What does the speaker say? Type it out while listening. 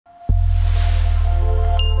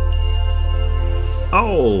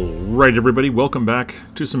Alright everybody, welcome back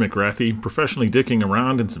to some McGrathy. Professionally dicking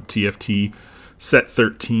around in some TFT. Set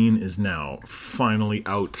 13 is now finally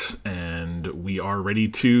out, and we are ready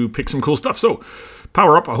to pick some cool stuff. So,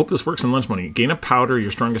 power up. I hope this works in lunch money. Gain a powder, your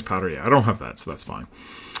strongest powder. Yeah, I don't have that, so that's fine.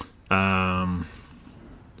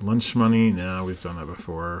 Lunch money, no, we've done that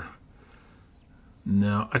before.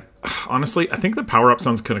 No, honestly, I think the power-up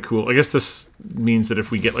sounds kind of cool. I guess this means that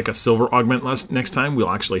if we get like a silver augment next time,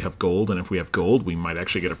 we'll actually have gold. And if we have gold, we might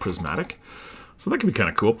actually get a prismatic. So that could be kind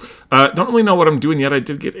of cool. Don't really know what I'm doing yet. I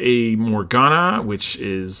did get a Morgana, which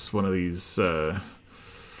is one of these,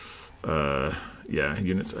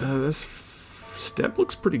 units. This Step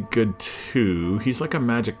looks pretty good too. He's like a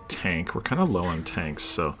magic tank. We're kind of low on tanks,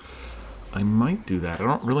 so I might do that. I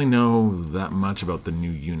don't really know that much about the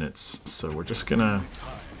new units, so we're just gonna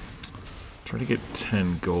try to get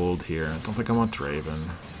 10 gold here. I don't think I want Draven.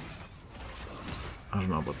 I don't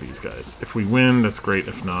know about these guys. If we win, that's great.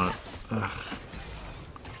 If not, no,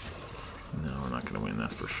 we're not gonna win,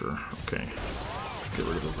 that's for sure. Okay, get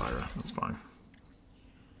rid of the Zyra. That's fine.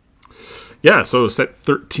 Yeah, so set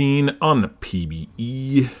 13 on the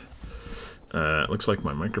PBE. It looks like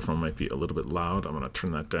my microphone might be a little bit loud. I'm going to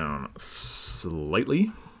turn that down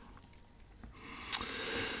slightly.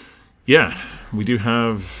 Yeah, we do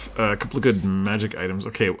have a couple of good magic items.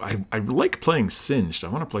 Okay, I like playing Singed. I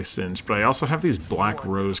want to play Singed, but I also have these Black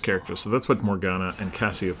Rose characters. So that's what Morgana and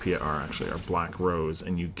Cassiopeia are, actually, are Black Rose.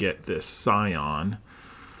 And you get this Scion,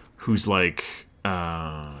 who's like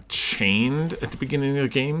chained at the beginning of the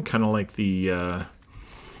game, kind of like the...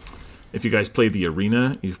 if you guys played the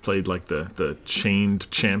arena, you've played like the chained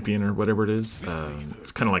champion or whatever it is.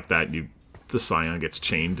 It's kind of like that. The Scion gets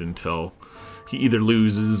chained until he either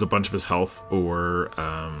loses a bunch of his health or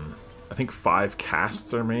I think 5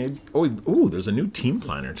 casts are made. Oh, ooh, there's a new team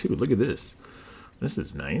planner too. Look at this. This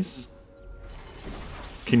is nice.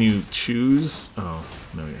 Can you choose? Oh,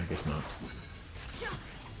 no, I guess not.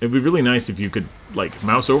 It'd be really nice if you could like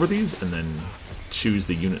mouse over these and then choose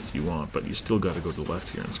the units you want, but you still got to go to the left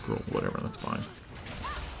here and scroll. Whatever, that's fine.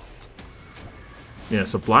 Yeah,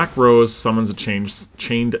 so Black Rose summons a chained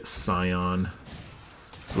Scion.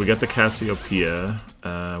 So we got the Cassiopeia.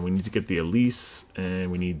 We need to get the Elise, and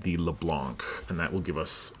we need the LeBlanc, and that will give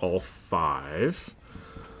us all 5.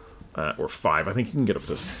 Or 5. I think you can get up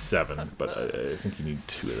to 7, but I think you need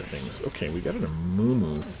 2 of the things. Okay, we got an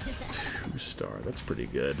Amumu 2-star. That's pretty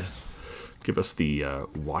good. Give us the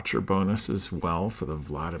Watcher bonus as well for the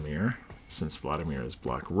Vladimir. Since Vladimir is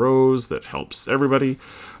Black Rose, that helps everybody.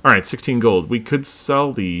 Alright, 16 gold. We could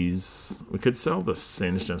sell these. We could sell the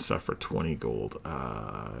Singed and stuff for 20 gold.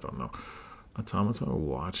 I don't know. Automata,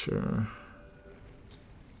 Watcher.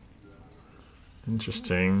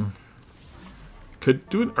 Interesting. Could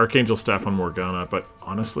do an Archangel Staff on Morgana, but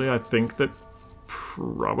honestly, I think that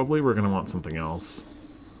probably we're going to want something else.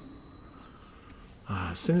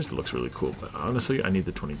 Singed looks really cool, but honestly, I need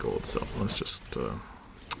the 20 gold, so let's just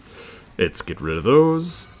let's get rid of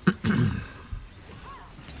those.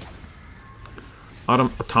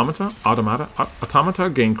 Automata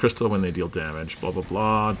gain crystal when they deal damage, blah blah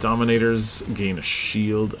blah. Dominators gain a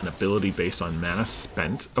shield, an ability based on mana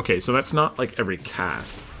spent. Okay, so that's not like every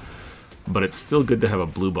cast, but it's still good to have a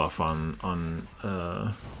blue buff on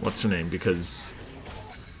what's her name, because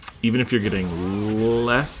even if you're getting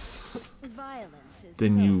less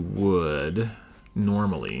than you would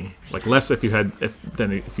normally, like less if you had if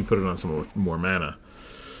you put it on someone with more mana.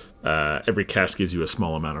 Every cast gives you a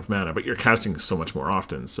small amount of mana, but you're casting so much more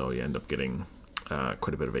often, so you end up getting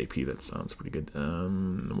quite a bit of AP. That sounds pretty good.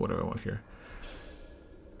 What do I want here?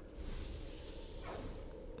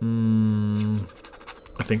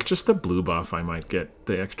 I think just the blue buff. I might get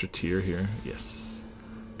the extra tier here. Yes,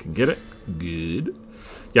 can get it. Good.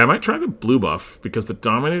 Yeah, I might try the blue buff, because the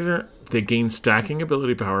Dominator, they gain stacking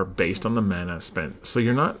ability power based on the mana spent. So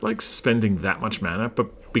you're not like spending that much mana,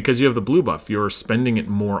 but because you have the blue buff, you're spending it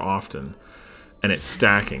more often, and it's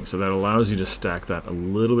stacking. So that allows you to stack that a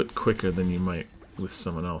little bit quicker than you might with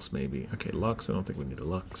someone else, maybe. Okay, Lux, I don't think we need a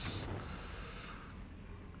Lux.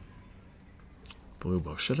 Blue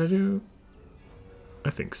buff, should I do?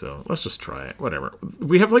 I think so. Let's just try it. Whatever.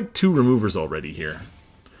 We have like 2 removers already here,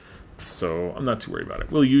 so I'm not too worried about it.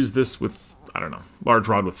 We'll use this with, I don't know, large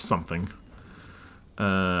rod with something.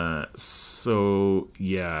 So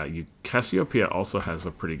yeah, Cassiopeia also has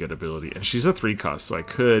a pretty good ability, and she's a 3 cost, so I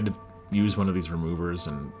could use one of these removers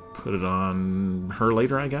and put it on her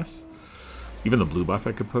later, I guess. Even the blue buff,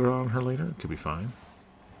 I could put it on her later. It could be fine.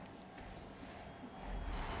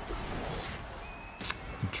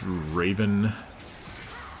 Draven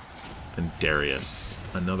and Darius,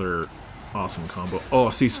 another Awesome combo. Oh,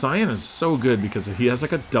 see, Cyan is so good because he has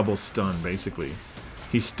like a double stun, basically.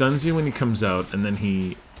 He stuns you when he comes out, and then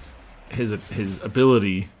his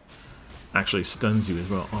ability actually stuns you as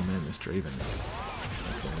well. Oh man, this Draven is...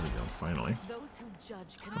 Okay, there we go, finally.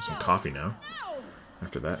 Have some coffee now,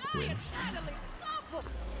 after that win.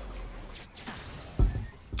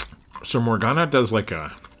 So Morgana does like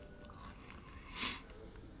a...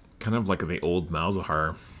 kind of like the old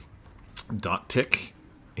Malzahar dot tick.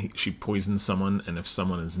 She poisons someone, and if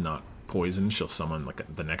someone is not poisoned, she'll summon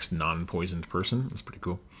like the next non-poisoned person. That's pretty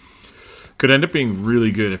cool. Could end up being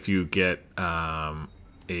really good if you get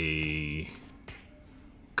a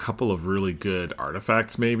couple of really good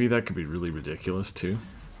artifacts, maybe. That could be really ridiculous, too.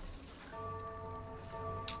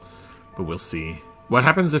 But we'll see. What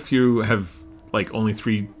happens if you have, like, only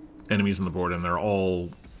 3 enemies on the board and they're all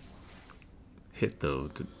hit, though?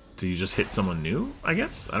 Do you just hit someone new, I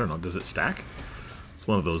guess? I don't know. Does it stack? It's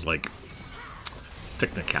one of those, like,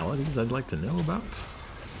 technicalities I'd like to know about.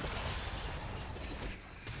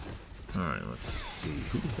 Alright, let's see.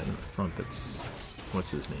 Who is that in the front that's...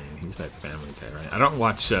 What's his name? He's that family guy, right? I don't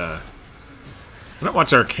watch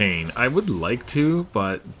Arcane. I would like to,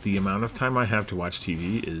 but the amount of time I have to watch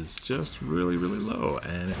TV is just really, really low,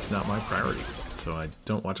 and it's not my priority. So I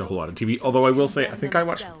don't watch a whole lot of TV. Although I will say, I think I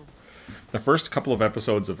watched the first couple of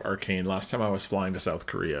episodes of Arcane last time I was flying to South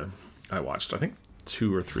Korea. I watched, I think,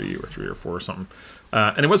 2 or 3 or 3 or 4 or something.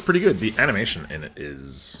 And it was pretty good. The animation in it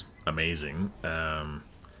is amazing. And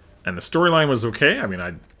the storyline was okay. I mean,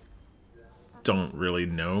 I don't really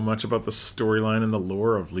know much about the storyline and the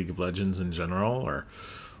lore of League of Legends in general, or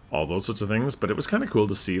all those sorts of things, but it was kind of cool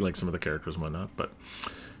to see, like, some of the characters and whatnot. But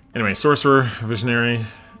anyway, Sorcerer, Visionary,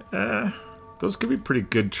 those could be pretty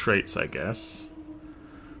good traits, I guess.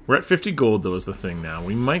 We're at 50 gold, though, is the thing now.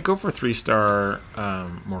 We might go for 3-star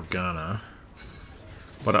Morgana.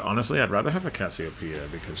 But honestly, I'd rather have the Cassiopeia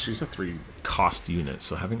because she's a 3-cost unit,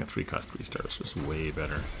 so having a 3-cost 3-star is just way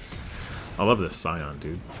better. I love this Scion,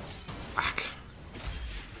 dude. Whack.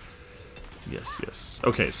 Yes, yes.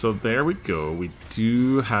 Okay, so there we go. We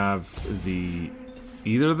do have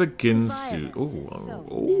either the Ginsu.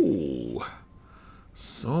 Oh,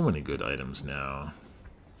 so many good items now.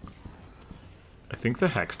 I think the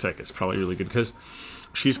Hex Tech is probably really good because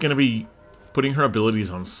she's going to be putting her abilities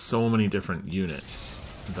on so many different units.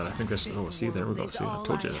 That I think that's... Oh, see, there we go. See, I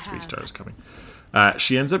told you the 3 stars coming.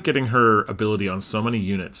 She ends up getting her ability on so many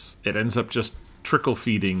units, it ends up just trickle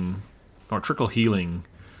feeding, or trickle healing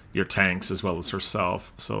your tanks as well as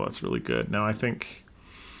herself. So that's really good. Now, I think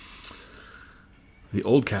the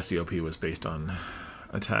old Cassiopeia was based on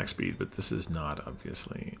attack speed, but this is not,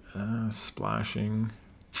 obviously. Splashing.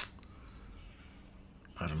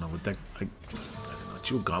 I don't know what that... I don't know.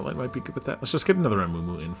 Jewel Gauntlet might be good with that. Let's just get another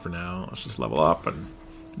Amumu in for now. Let's just level up and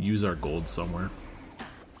use our gold somewhere.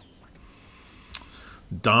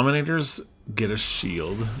 Dominators get a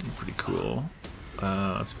shield. Pretty cool.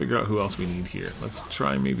 Let's figure out who else we need here. Let's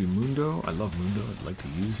try maybe Mundo. I love Mundo. I'd like to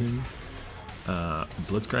use him.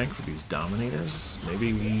 Blitzcrank for these Dominators.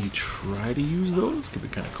 Maybe we try to use those. Could be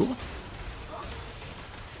kind of cool.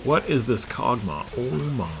 What is this Kog'Maw? Oh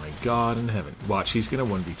my god in heaven. Watch, he's going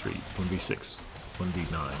to 1v3, 1v6,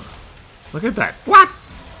 1v9. Look at that. What?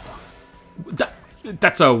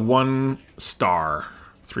 That's a 1-star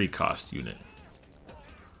 3-cost unit.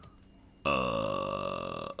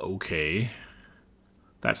 Okay.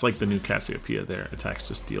 That's like the new Cassiopeia there. Attacks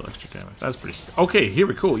just deal extra damage. That's pretty... Okay, here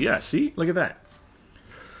we go. Yeah, see? Look at that.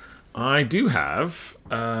 I do have...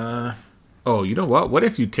 Oh, you know what? What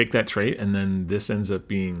if you take that trait and then this ends up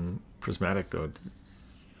being prismatic, though?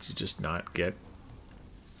 Did you just not get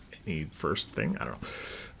any first thing? I don't know.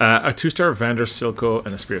 A 2-star Vander Silco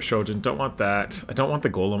and a Spirit Shojin. Don't want that. I don't want the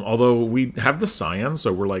Golem, although we have the Scion,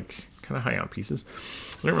 so we're like kind of high on pieces.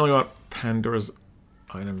 I don't really want Pandora's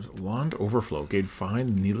items. Wand Overflow. Gain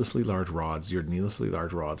 5 needlessly large rods. Your needlessly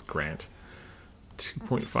large rods grant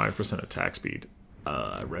 2.5% attack speed.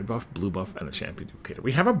 Red buff, blue buff, and a champion duplicator.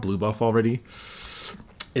 We have a blue buff already.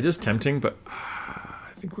 It is tempting, but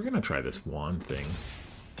I think we're going to try this wand thing.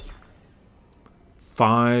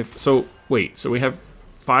 5. So, wait. So we have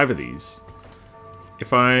 5 of these.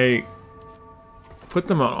 If I put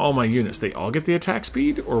them on all my units, they all get the attack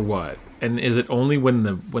speed, or what? And is it only when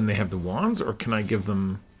they have the wands, or can I give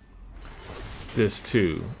them this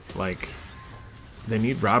too? Like, they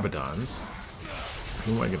need Rabadons.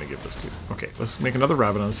 Who am I going to give this to? Okay, let's make another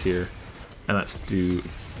Rabadons here. And let's do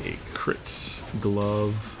a crit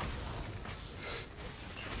glove.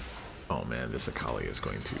 Oh man, this Akali is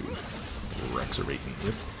going to Rexorate me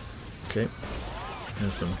with. Okay.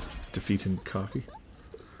 And some defeating coffee.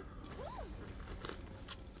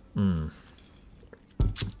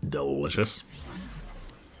 Delicious.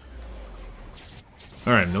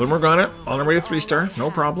 Alright, another Morgana. On our way to 3-star. No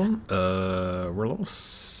problem. We're level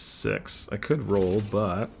 6. I could roll,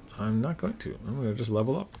 but I'm not going to. I'm going to just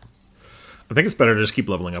level up. I think it's better to just keep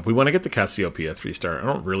leveling up. We want to get the Cassiopeia 3-star. I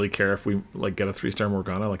don't really care if we like get a 3-star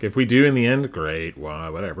Morgana. Like if we do in the end, great,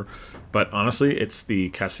 well, whatever. But honestly, it's the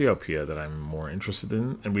Cassiopeia that I'm more interested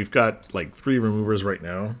in. And we've got like 3 removers right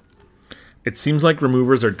now. It seems like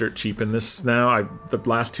removers are dirt cheap in this now. The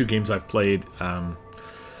last 2 games I've played,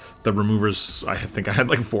 the removers, I think I had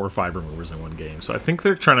like 4 or 5 removers in one game. So I think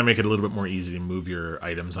they're trying to make it a little bit more easy to move your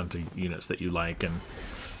items onto units that you like and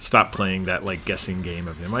stop playing that like guessing game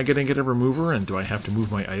of, am I going to get a remover and do I have to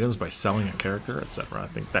move my items by selling a character, etc. I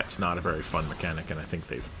think that's not a very fun mechanic, and I think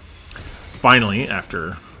they've finally,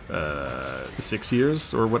 after 6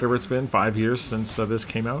 years or whatever it's been, 5 years since this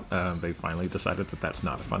came out, they finally decided that that's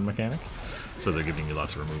not a fun mechanic. So they're giving you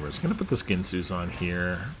lots of removers. I'm going to put the Skinsus on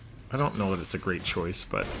here. I don't know that it's a great choice,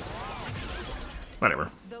 but whatever.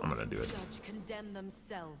 I'm going to do it.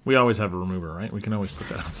 We always have a remover, right? We can always put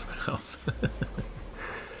that on someone else.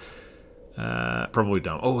 Probably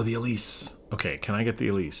don't. Oh, the Elise. Okay, can I get the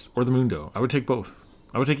Elise? Or the Mundo? I would take both.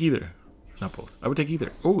 I would take either. Not both. I would take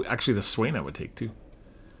either. Oh, actually the SWAIN I would take too.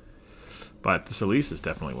 But this Elise is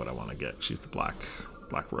definitely what I want to get. She's the black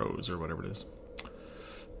rose or whatever it is.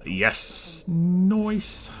 Yes.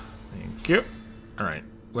 Nice. Thank you. Alright.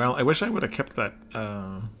 Well, I wish I would have kept that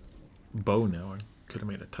bow now. I could have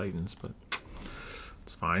made a Titans, but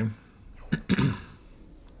it's fine.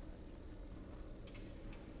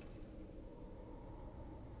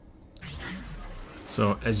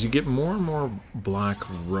 So as you get more and more black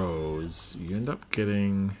rose, you end up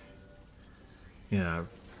getting, yeah,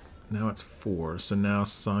 now it's 4. So now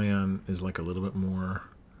Cyan is like a little bit more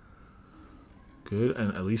good,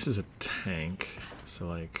 and Elise is a tank. So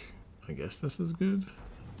like, I guess this is good.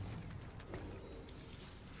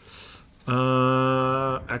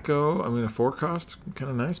 Echo, I mean a 4 cost, kind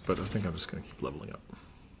of nice, but I think I'm just gonna keep leveling up.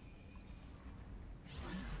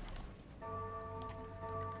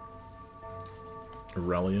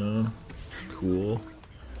 Aurelion, cool.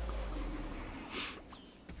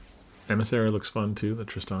 Emissary looks fun too, the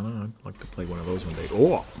Tristana. I'd like to play one of those one day.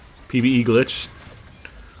 Oh! PBE glitch.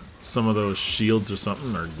 Some of those shields or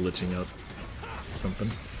something are glitching out something.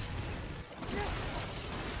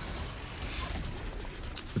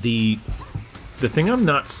 The thing I'm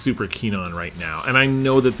not super keen on right now, and I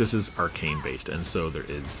know that this is arcane based, and so there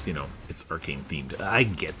is, you know, it's arcane themed. I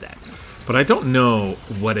get that. But I don't know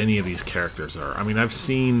what any of these characters are. I mean, I've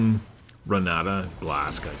seen Renata,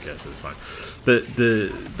 Blask, I guess is fine.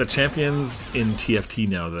 The champions in TFT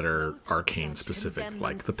now that are arcane specific,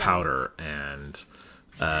 like the Powder and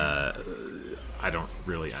I don't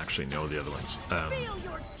really actually know the other ones.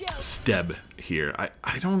 Steb here.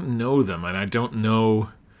 I don't know them, and I don't know.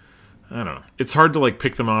 I don't know. It's hard to like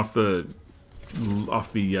pick them off the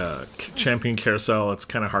champion carousel. It's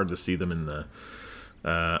kind of hard to see them in the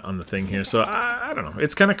on the thing here. So I don't know.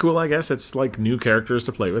 It's kind of cool, I guess. It's like new characters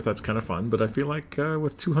to play with. That's kind of fun. But I feel like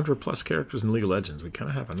with 200 plus characters in League of Legends, we kind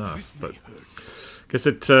of have enough. But I guess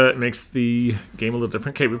it makes the game a little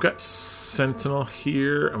different. Okay, we've got Sentinel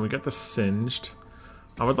here, and we got the Singed.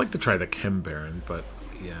 I would like to try the Chem Baron, but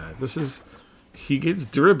yeah, this is. He gives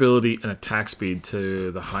durability and attack speed to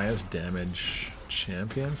the highest damage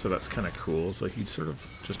champion, so that's kind of cool. So he's sort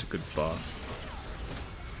of just a good buff.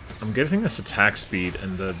 I'm getting this attack speed,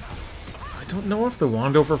 and the... I don't know if the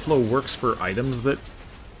Wand Overflow works for items that,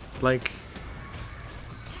 like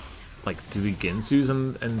do the Gensus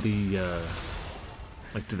and the,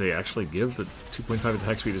 like, do they actually give the 2.5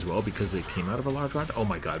 attack speed as well because they came out of a large round? Oh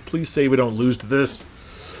my god, please say we don't lose to this!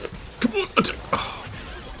 Come on, attack! Oh.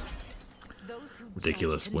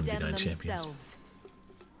 Ridiculous 1v9 champions.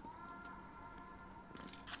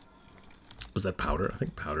 Was that Powder? I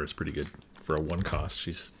think Powder is pretty good. For a 1 cost,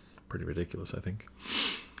 she's pretty ridiculous, I think.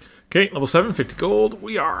 Okay, level 7, 50 gold.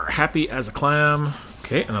 We are happy as a clam.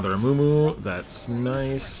 Okay, another Amumu. That's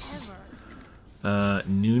nice.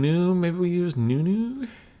 Nunu. Maybe we use Nunu?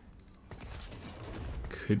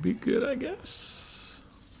 Could be good, I guess.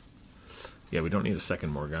 Yeah, we don't need a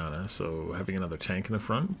second Morgana, so having another tank in the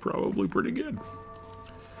front, probably pretty good.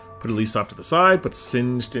 Put Elise off to the side, put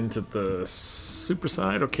Singed into the super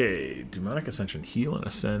side. Okay, Demonic Ascension, heal and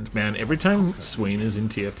ascend. Man, every time SWAIN is in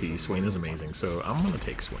TFT, SWAIN is amazing, so I'm going to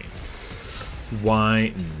take SWAIN.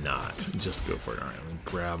 Why not? Just go for it. Alright, let me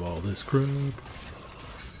grab all this crap.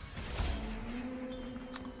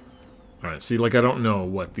 Alright, see, like, I don't know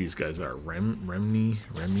what these guys are. Remy?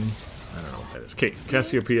 I don't know what that is. Okay,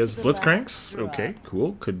 Cassiopeia's Blitzcranks. Okay,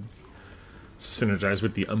 cool. Could synergize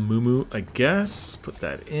with the Amumu, I guess. Put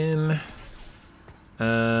that in.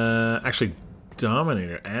 Actually,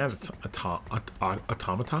 Dominator and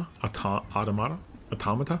Automata?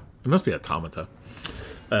 Automata? It must be Automata.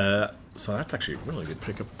 So that's actually a really good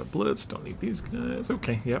pickup with the Blitz. Don't need these guys.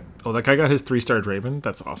 Okay, yep. Oh, that guy got his 3-star Draven.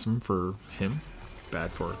 That's awesome for him.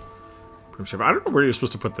 Bad for Primshave. I don't know where you're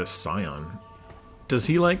supposed to put this Scion. Does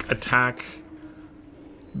he, like, attack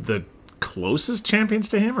the closest champions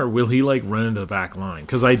to him, or will he, like, run into the back line?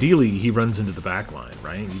 Because ideally, he runs into the back line,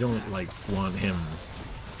 right? You don't, like, want him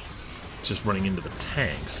just running into the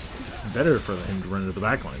tanks. It's better for him to run into the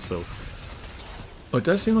back line, so... Oh, it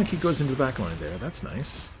does seem like he goes into the back line there. That's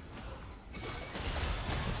nice.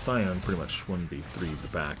 Scion pretty much 1v3 the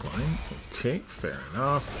back line. Okay, fair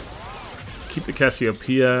enough. Keep the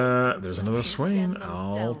Cassiopeia. There's another Swain.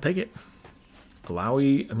 I'll take it.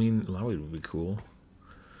 Alawi, I mean, Alawi would be cool.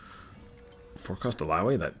 4-cost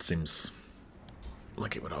Alawi, that seems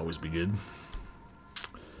like it would always be good.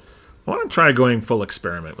 I want to try going full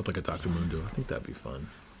experiment with like a Dr. Mundo. I think that'd be fun.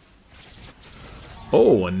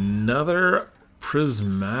 Oh, another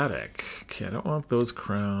prismatic. Okay, I don't want those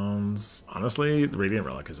crowns. Honestly, the Radiant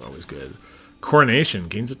Relic is always good. Coronation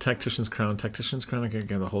gains a Tactician's Crown. Tactician's Crown, I can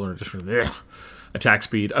get the whole addition. Attack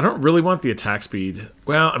speed. I don't really want the attack speed.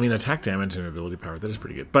 Well, I mean, attack damage and ability power, that is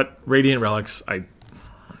pretty good. But Radiant Relics,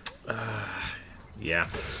 yeah,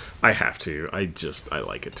 I have to. I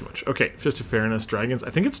like it too much. Okay, Fist of Fairness, Dragons. I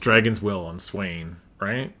think it's Dragon's Will on Swain,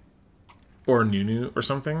 right? Or Nunu or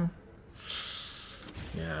something.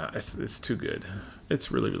 Yeah, it's too good.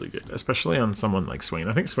 It's really, really good. Especially on someone like Swain.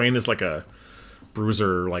 I think Swain is like a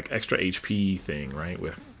bruiser, like extra HP thing, right?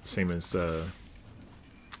 With same as,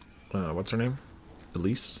 what's her name?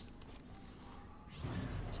 Elise?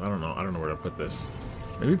 So I don't know where to put this.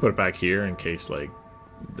 Maybe put it back here in case, like,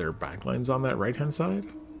 their backline's on that right-hand side?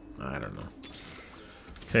 I don't know.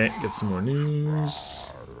 Okay, get some more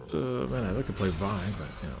news. Man, I'd like to play Vi, but,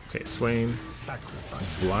 you know. Okay, Swain.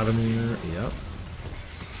 Vladimir, yep.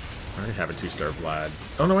 I already have a 2-star Vlad.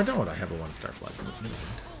 Oh, no, I don't. I have a 1-star Vlad.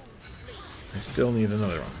 I still need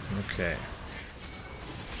another one. Okay.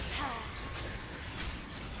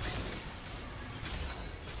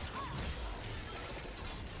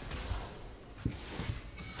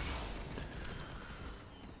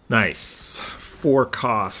 Nice. 4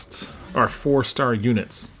 cost. Or 4-star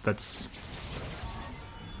units. That's...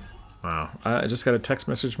 Wow. I just got a text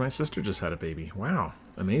message. My sister just had a baby. Wow.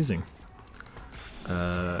 Amazing.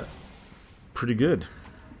 Pretty good.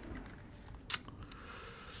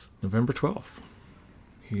 November 12th.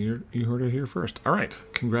 Here, you heard it here first. All right.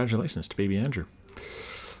 Congratulations to baby Andrew.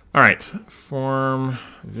 All right. Form.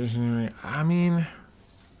 Visionary. I mean,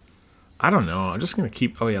 I don't know. I'm just going to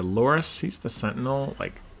keep... Oh, yeah. Loris. He's the Sentinel.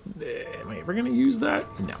 Like, am I ever going to use that?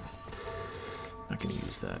 No. Not going to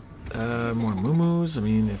use that. More Mumus. I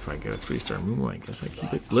mean, if I get a 3-star Mumu, I guess I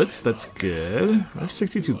keep it. Blitz. That's good. I have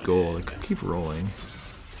 62 gold. I could keep rolling.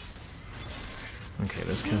 Okay,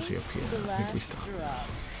 this Cassiopeia. I think we stop.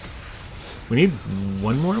 We need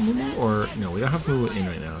one more Mumu? Or, no, we don't have Mumu in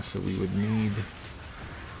right now, so we would need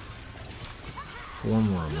 4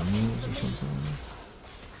 more Mumus or something.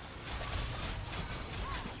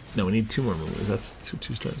 No, we need 2 more Mumus. That's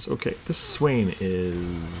 2 stars. Okay, this Swain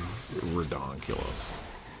is ridiculous.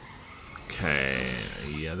 Okay,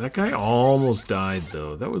 yeah, that guy almost died,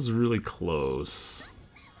 though. That was really close.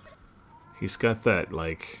 He's got that,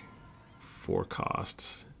 like...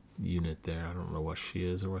 4-cost unit there. I don't know what she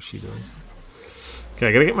is or what she does. Okay,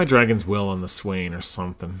 I gotta get my Dragon's Will on the Swain or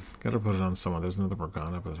something. Gotta put it on someone. There's another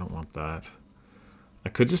Morgana, but I don't want that. I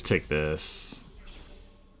could just take this.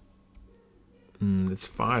 It's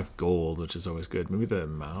 5 gold, which is always good. Maybe the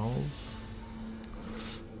Mals?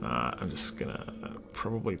 I'm just gonna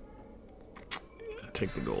probably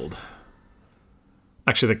take the gold.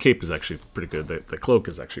 Actually, the cape is actually pretty good. The cloak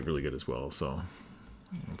is actually really good as well, so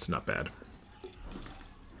it's not bad.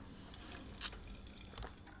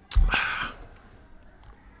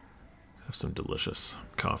 Have some delicious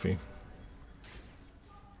coffee.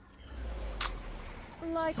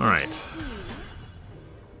 Alright.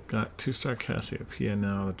 Got 2-star Cassiopeia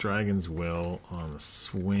now. The Dragon's Will on the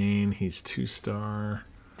Swain. He's 2-star.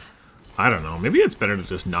 I don't know. Maybe it's better to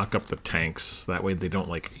just knock up the tanks. That way they don't,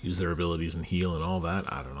 like, use their abilities and heal and all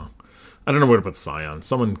that. I don't know. I don't know where to put Scion.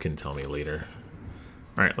 Someone can tell me later.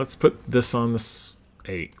 Alright, let's put this on this...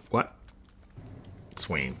 Hey, what?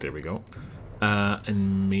 Swain. There we go.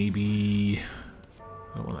 And maybe...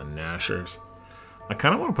 I don't want a Nashers. I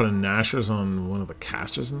kind of want to put a Nashers on one of the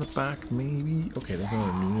casters in the back, maybe. Okay, there's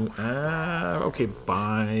another Nunu. Okay,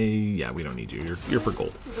 bye. Yeah, we don't need you. You're for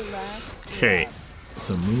gold. Okay.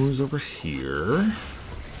 So Moon's over here.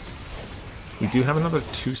 We do have another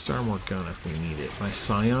 2-star Morgana if we need it. My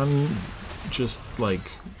Scion just, like,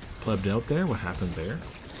 plebbed out there. What happened there?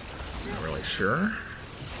 Not really sure.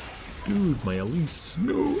 Dude, my Elise.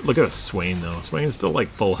 No. Look at a Swain, though. Swain's still, like,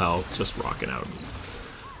 full health, just rocking out.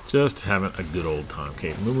 Just having a good old time.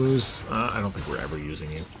 Okay, Moomoo's, I don't think we're ever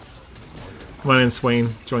using you. Come on in, Swain.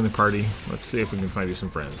 Join the party. Let's see if we can find you some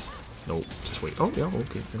friends. Nope, just wait. Oh, yeah,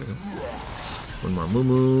 okay, there we go. One more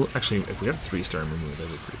Moo. Actually, if we got a 3-star Moo,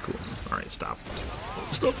 that'd be pretty cool. Alright, stop.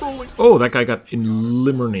 Stop rolling. Oh, that guy got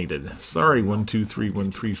eliminated. Sorry, 1, 2, 3,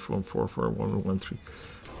 1, 3, 4, 4, 4, 1, 1, 3.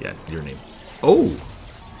 Yeah, your name. Oh!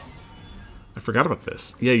 I forgot about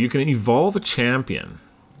this. Yeah, you can evolve a champion.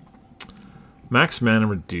 Max mana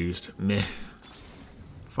reduced. Meh.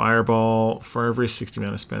 Fireball. For every 60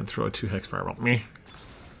 mana spent, throw a 2-hex fireball. Meh.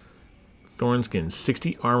 Thornskin,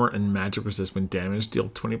 60 armor and magic resist when damaged. Deal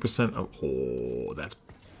 20% of... Oh, that's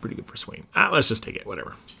pretty good for Swain. Let's just take it.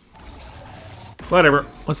 Whatever. Whatever.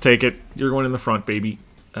 Let's take it. You're going in the front, baby.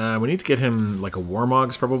 We need to get him like a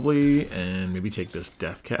Warmogs probably, and maybe take this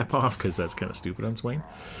Death Cap off because that's kind of stupid on Swain.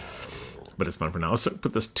 But it's fun for now. Let's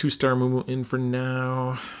put this 2-star Moo in for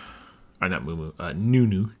now. Not Moo.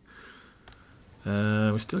 Nunu.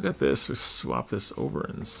 We still got this. We swap this over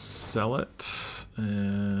and sell it.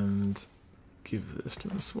 And... give this to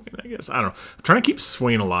the Swain, I guess. I don't know. I'm trying to keep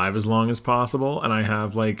Swain alive as long as possible, and I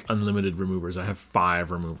have, like, unlimited removers. I have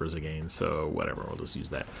 5 removers again, so whatever. We'll just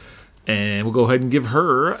use that. And we'll go ahead and give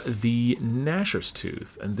her the Gnasher's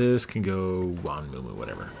Tooth. And this can go on Moo,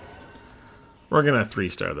 whatever. We're going to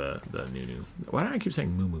 3-star the Nunu. Why do I keep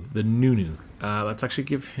saying Moo? The Nunu. Let's actually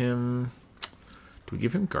give him... Do we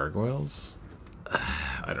give him Gargoyles?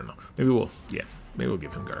 I don't know. Maybe we'll... Yeah, maybe we'll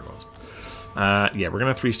give him Gargoyles. Yeah, we're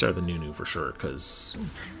gonna 3-star the Nunu for sure, because,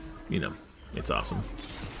 you know, it's awesome.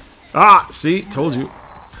 Ah, see? Told you.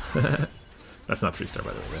 That's not 3-star,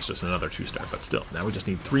 by the way. That's just another 2-star, but still. Now we just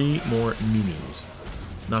need 3 more Nunus.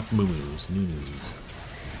 Not Moo-Moos, Nunus.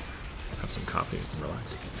 Have some coffee and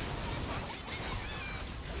relax.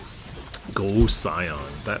 Go Scion.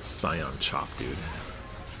 That's Scion chop, dude.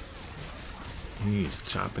 He's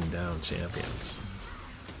chopping down champions.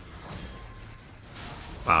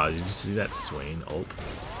 Wow, did you see that Swain ult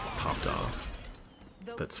popped off?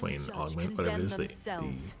 That Swain augment, whatever it is, the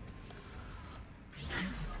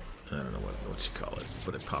I don't know what you call it,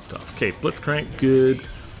 but it popped off. Okay, Blitzcrank, good.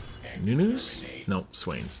 Nunus? No,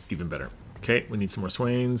 Swains, even better. Okay, we need some more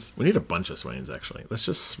Swains. We need a bunch of Swains, actually. Let's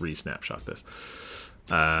just re-snapshot this.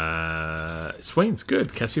 Swain's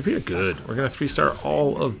good. Cassiopeia, good. We're going to 3-star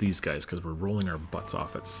all of these guys because we're rolling our butts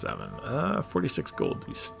off at 7. 46 gold. Do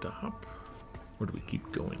we stop? Or do we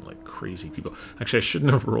keep going like crazy people? Actually, I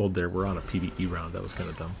shouldn't have rolled there. We're on a PBE round. That was kind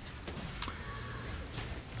of dumb.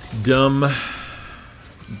 Dumb,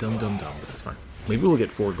 but that's fine. Maybe we'll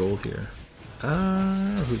get 4 gold here.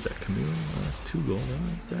 Who's that? Camille? That's 2 gold.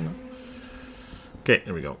 Fair enough. Okay,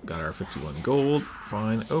 there we go. Got our 51 gold.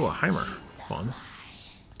 Fine. Oh, a Heimer. Fun.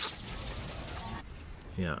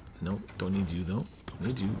 Yeah, no, don't need you though. Don't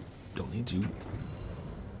need you. Don't need you.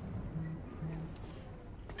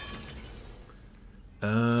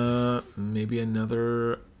 Maybe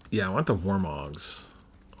another... Yeah, I want the Warmogs.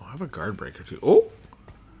 Oh, I have a Guard Breaker too. Oh!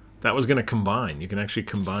 That was going to combine. You can actually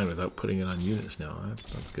combine without putting it on units now.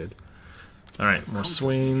 That's good. Alright, more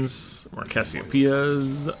Swains, more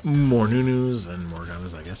Cassiopeias, more Nunus, and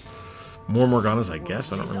Morganas, I guess. More Morganas, I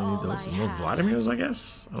guess. I don't really need those. More Vladimirs, I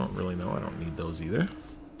guess. I don't really know. I don't need those either.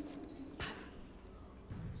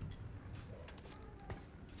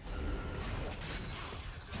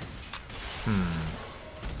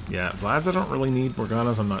 Yeah, Vlads I don't really need.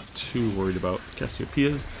 Morganas I'm not too worried about.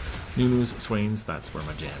 Cassiopeias, Nunus, Swains, that's where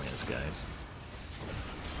my jam is, guys.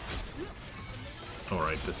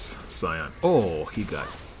 Alright, this Scion. Oh, he got...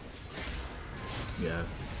 Yeah.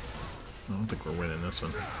 I don't think we're winning this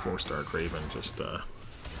one. 4-star Craven just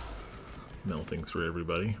melting through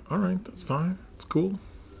everybody. Alright, that's fine. It's cool.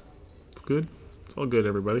 It's good. It's all good,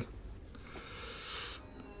 everybody.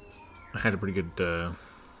 I had a pretty good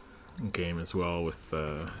game as well with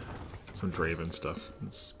some Draven stuff.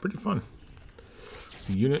 It's pretty fun.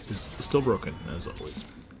 The unit is still broken, as always.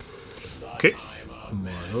 Okay. More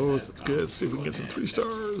of those, that's good. Let's see if we can get some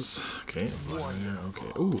 3-stars. Okay,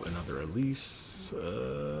 okay. Ooh, another Elise.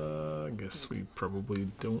 I guess we probably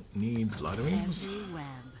don't need Vladimirs.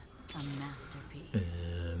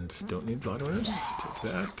 And don't need Vladimirs. Take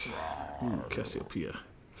that. Ooh, Cassiopeia.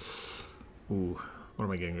 Ooh, what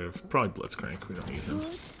am I getting rid of? Probably Blitzcrank. We don't need him.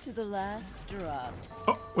 To the last drop.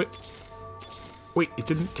 Oh, wait. Wait, it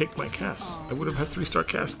didn't take my cast. I would have had 3-star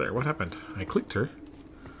cast there. What happened? I clicked her.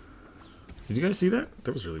 Did you guys see that?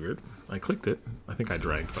 That was really weird. I clicked it. I think I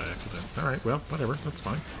dragged by accident. Alright, well, whatever. That's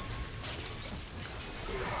fine.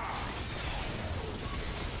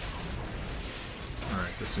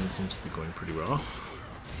 Alright, this one seems to be going pretty well.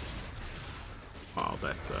 Wow,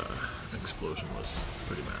 that explosion was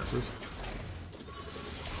pretty massive.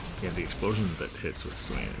 Yeah, the explosion that hits with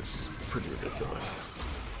SWAIN is pretty ridiculous.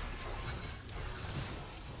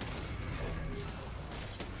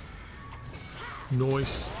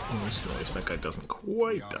 Nice, nice, nice. That guy doesn't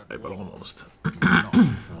quite die, but almost.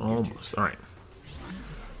 Almost. Alright.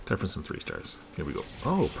 Time for some 3 stars. Here we go.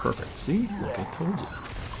 Oh, perfect. See? Like I told you.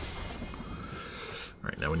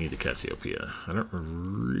 Alright, now we need the Cassiopeia. I don't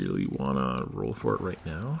really want to roll for it right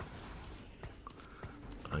now.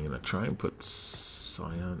 I'm going to try and put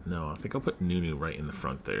Scion. No, I think I'll put Nunu right in the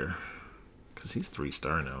front there. Because he's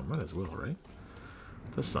 3-star now. Might as well, right?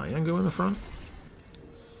 Does Scion go in the front?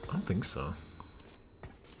 I don't think so.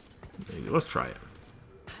 Maybe. Let's try it.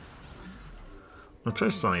 Let's try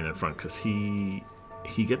Scion in front because he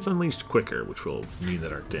gets unleashed quicker, which will mean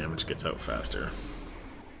that our damage gets out faster.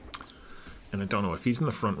 And I don't know if he's in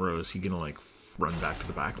the front row, is he gonna like run back to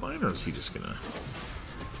the back line, or is he just gonna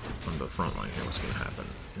run to the front line here? What's gonna happen?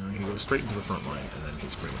 You know, he goes straight into the front line, and then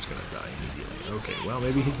he's pretty much gonna die immediately. Okay, well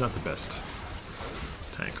maybe he's not the best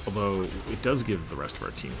tank, although it does give the rest of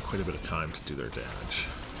our team quite a bit of time to do their damage.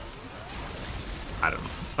 I don't know.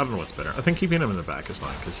 I don't know what's better. I think keeping him in the back is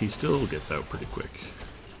fine, because he still gets out pretty quick.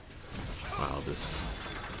 Wow, this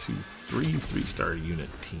 3-star unit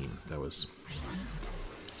team, that was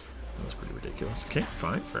pretty ridiculous. Okay,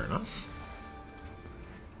 fine, fair enough.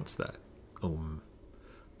 What's that?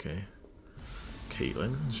 Okay.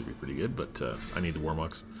 Caitlyn should be pretty good, but I need the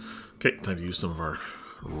Warmugs. Okay, time to use some of our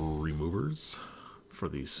removers for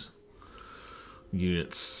these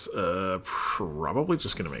units. Probably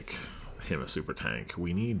just gonna make him a super tank.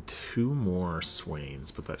 We need 2 more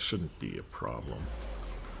SWAINs, but that shouldn't be a problem.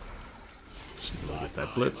 Should we get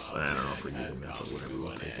that blitz? I don't know if we're using that, but whatever,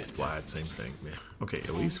 we'll take it. Vlad, same thing. Yeah. Okay,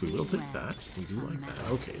 at least we will take that. We do like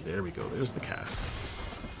that. Okay, there we go. There's the Cass.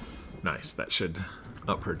 Nice. That should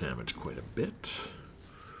up her damage quite a bit.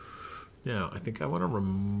 Now, I think I want to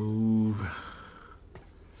remove...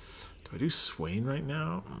 Do I do SWAIN right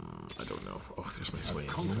now? I don't know. Oh, there's my SWAIN.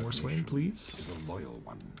 One more SWAIN, please.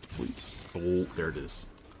 Please. Oh, there it is.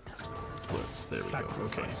 Blitz. There we go.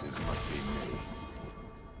 Okay.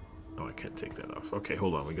 Oh, I can't take that off. Okay,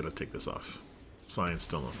 hold on. We gotta take this off. Scion's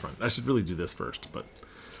still in the front. I should really do this first, but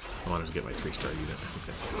I wanted to get my 3-star unit. I think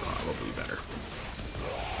that's probably better.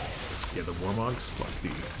 Yeah, the Warmogs plus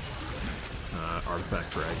the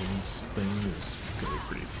Artifact Dragons thing is gonna be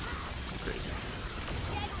pretty crazy.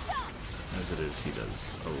 As it is, he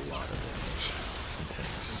does a lot of damage and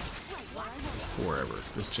tanks. Forever.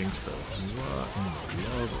 This Jinx, though. What in the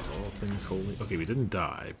love of all things holy? Okay, we didn't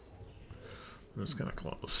die. It was kind of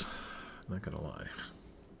close. Not gonna lie.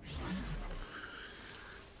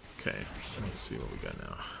 Okay, let's see what we got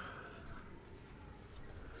now.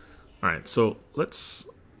 Alright, so let's...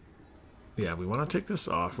 Yeah, we want to take this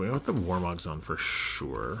off. We want the Warmogs on for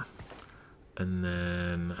sure. And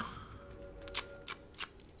then...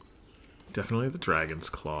 Definitely the Dragon's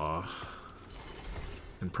Claw.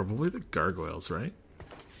 And probably the Gargoyles, right?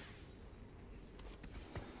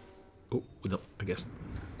 Oh, no, I guess...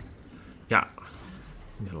 Yeah.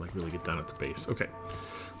 You gotta like really get down at the base. Okay.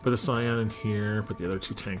 Put the Scion in here, put the other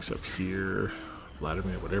 2 tanks up here.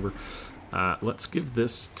 Vladimir, whatever. Let's give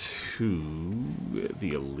this to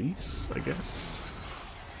the Elise, I guess.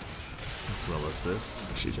 As well as this.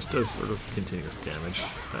 She just does sort of continuous damage.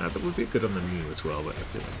 That would be good on the Mew as well, but I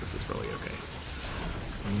feel like this is probably okay.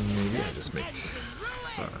 Maybe I just make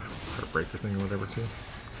Heartbreaker thing or whatever too.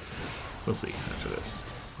 We'll see after this.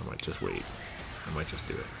 I might just wait. I might just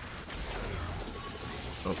do it.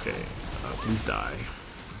 Okay, please die.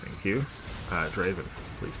 Thank you. Draven,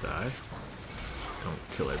 please die. Don't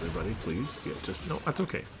kill everybody, please. Yeah, just, no, that's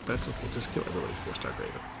okay. That's okay. Just kill everybody. 4-star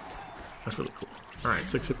Draven. That's really cool. Alright,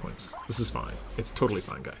 6 hit points. This is fine. It's totally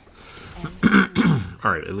fine, guys.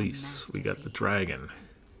 Alright, Elise. We got the dragon.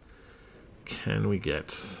 Can we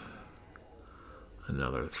get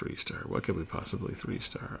another 3-star? What could we possibly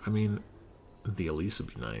 3-star? I mean, the Elise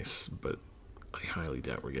would be nice, but I highly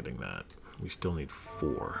doubt we're getting that. We still need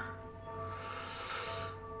 4.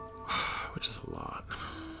 Which is a lot.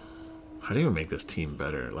 How do you make this team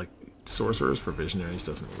better? Like, Sorcerers for Visionaries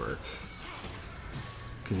doesn't work.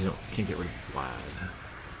 Because you can't get rid of Vlad.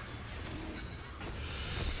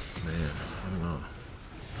 Man, I don't know.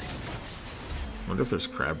 I wonder if there's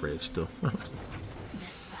Crab Brave still.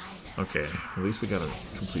 Okay, at least we got a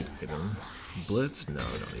complete item. Blitz? No,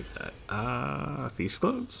 I don't need that. Thief's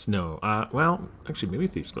Clothes? No. Well, actually, maybe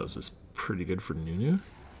Thief's Clothes is pretty good for Nunu.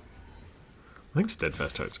 I think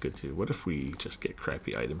Steadfast Heart's good too. What if we just get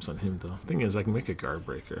crappy items on him, though? Thing is, I can make a Guard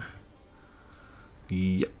Breaker.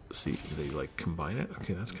 Yep. See, they like combine it.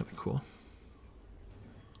 Okay, that's kind of cool.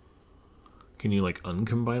 Can you like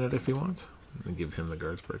uncombine it if you want? And give him the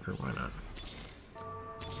Guards Breaker. Why not?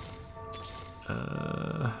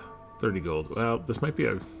 30 gold. Well, this might be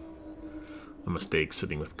a mistake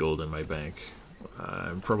sitting with gold in my bank.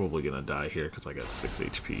 I'm probably gonna die here because I got 6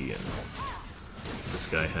 HP and this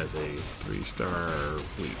guy has a 3-star.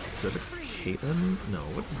 Wait, is that a Caitlyn? No,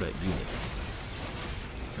 what is that unit?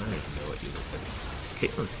 I don't even know what unit that is.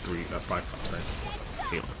 Caitlyn's 5+, right? That's not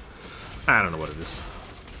Caitlyn. I don't know what it is.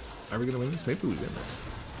 Are we gonna win this? Maybe we win this.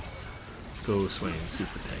 Go Swain,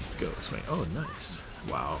 super tank. Go Swain. Oh, nice.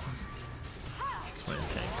 Wow. Swain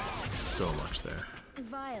tanked so much there.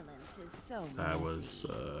 Violence is so That was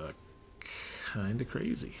kind of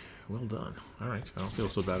crazy. Well done. All right, I don't feel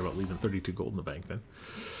so bad about leaving 32 gold in the bank then,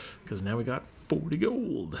 because now we got 40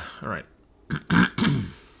 gold. All right.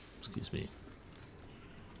 Excuse me.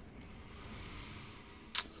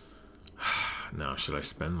 Now, should I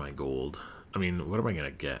spend my gold? I mean, what am I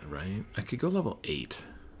gonna get? Right? I could go level 8.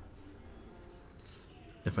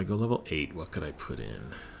 If I go level 8, what could I put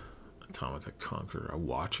in? Automata Conqueror, a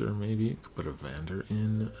Watcher maybe? Could put a Vander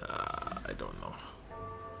in? I don't know.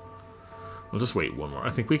 We'll just wait one more. I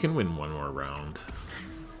think we can win one more round.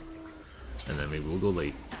 And then maybe we'll go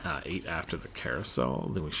late 8 after the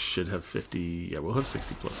carousel. Then we should have 50. Yeah, we'll have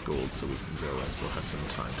 60 plus gold so we can go and still have some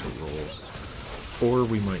time to roll. Or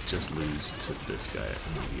we might just lose to this guy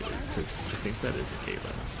immediately, because I think that is a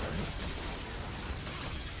Caitlyn, right?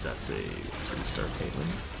 That's a 3-star Caitlyn.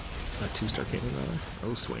 A 2-star Caitlyn, rather.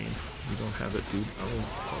 Oh, Swain. You don't have it, dude. Oh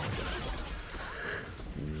my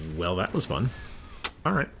god. Well, that was fun.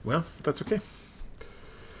 Alright, well, that's okay.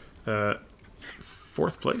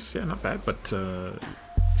 4th place, yeah, not bad, but,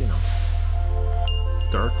 you know,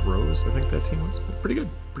 Dark Rose, I think that team was pretty good,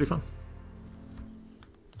 pretty fun.